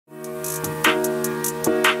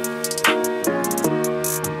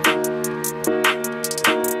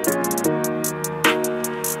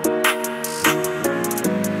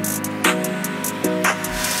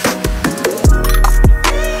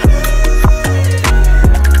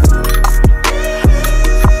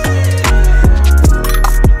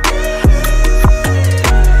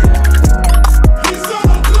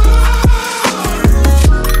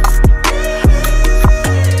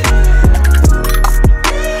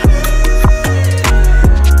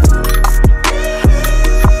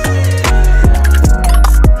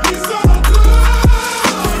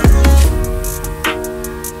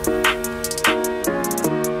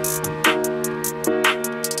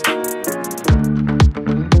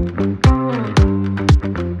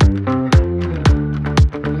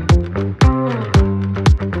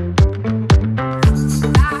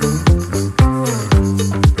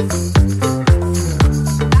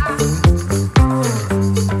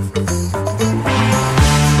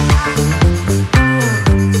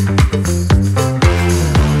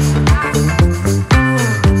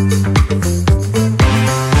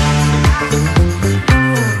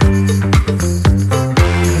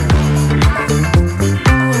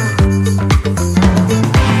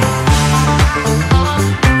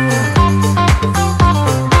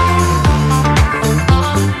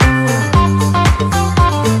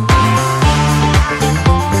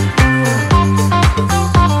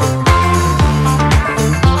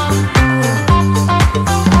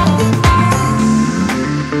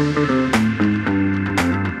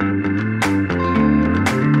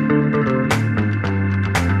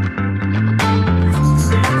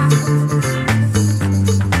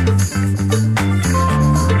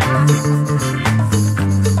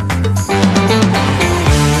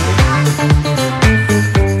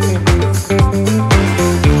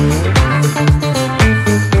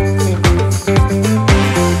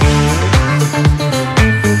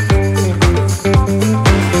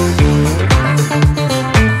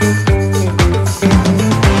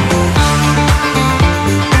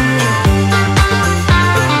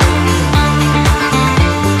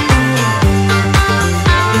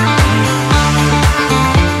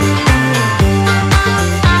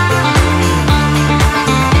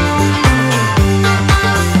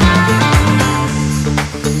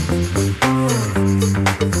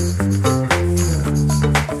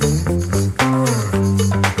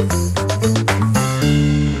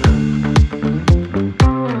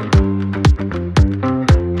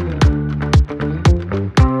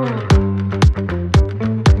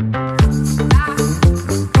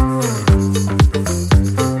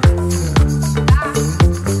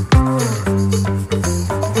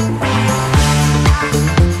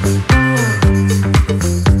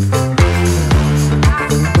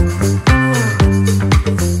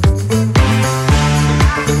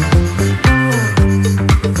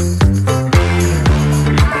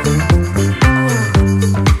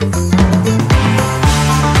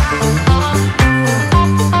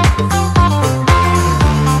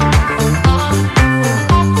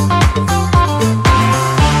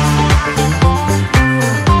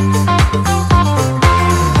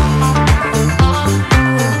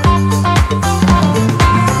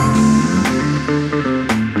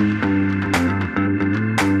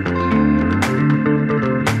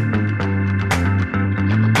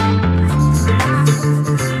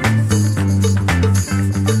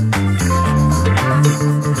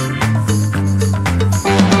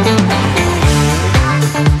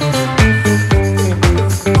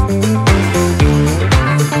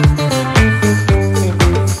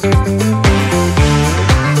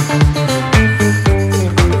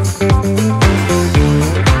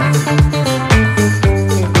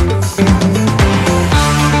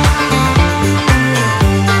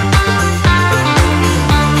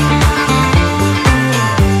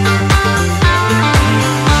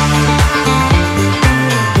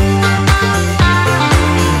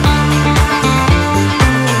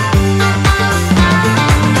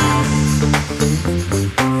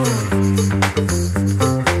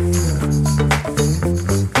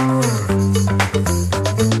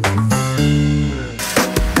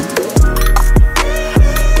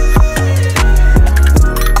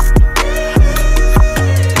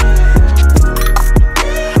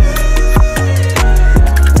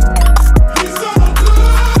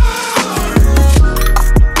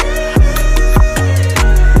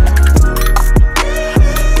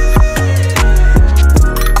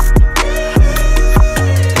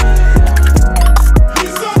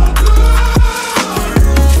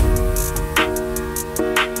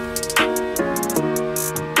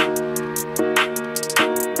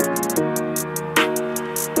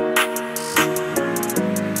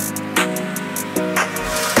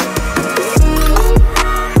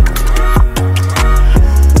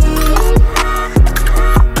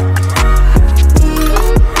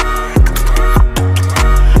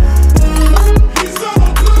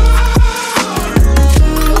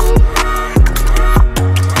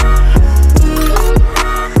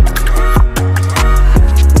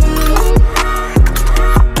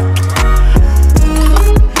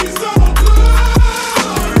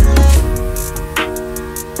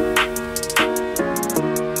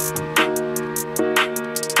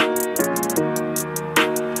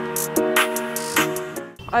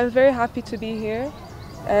I'm very happy to be here,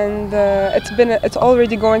 and it's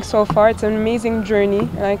already going so far. It's an amazing journey,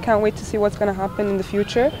 and I can't wait to see what's going to happen in the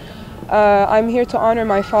future. I'm here to honor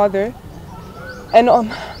my father and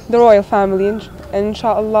the royal family, and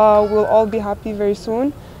inshallah we'll all be happy very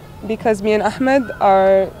soon, because me and Ahmed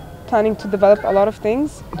are planning to develop a lot of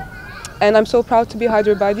things, and I'm so proud to be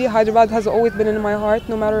Hyderabadi. Hyderabad has always been in my heart,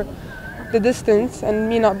 no matter the distance and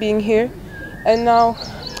me not being here. And now,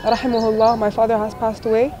 rahimahullah, my father has passed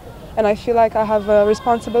away, and I feel like I have a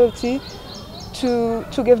responsibility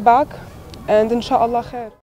to give back, and inshallah khair.